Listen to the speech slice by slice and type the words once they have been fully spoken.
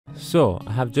So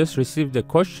I have just received a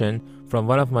question from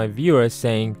one of my viewers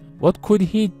saying, what could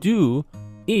he do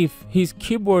if his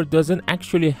keyboard doesn't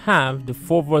actually have the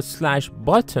 /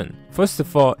 button? First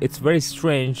of all, it's very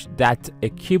strange that a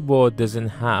keyboard doesn't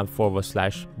have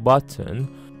 /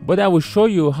 button, but I will show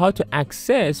you how to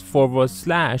access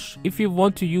 / if you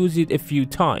want to use it a few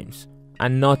times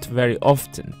and not very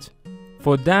often.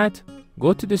 For that,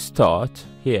 go to the start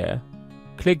here,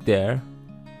 click there,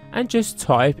 and just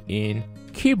type in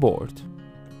keyboard.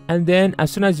 And then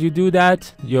as soon as you do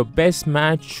that, your best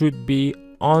match should be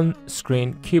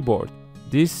on-screen keyboard.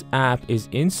 This app is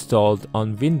installed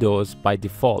on Windows by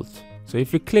default. So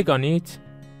if you click on it,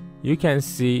 you can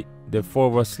see the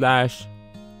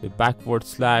 / the backward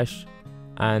slash,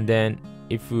 and then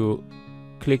if you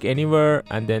click anywhere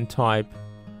and then type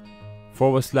 /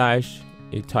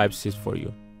 it types it for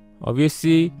you.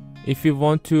 Obviously, if you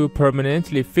want to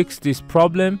permanently fix this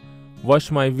problem,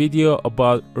 watch my video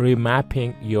about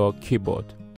remapping your keyboard.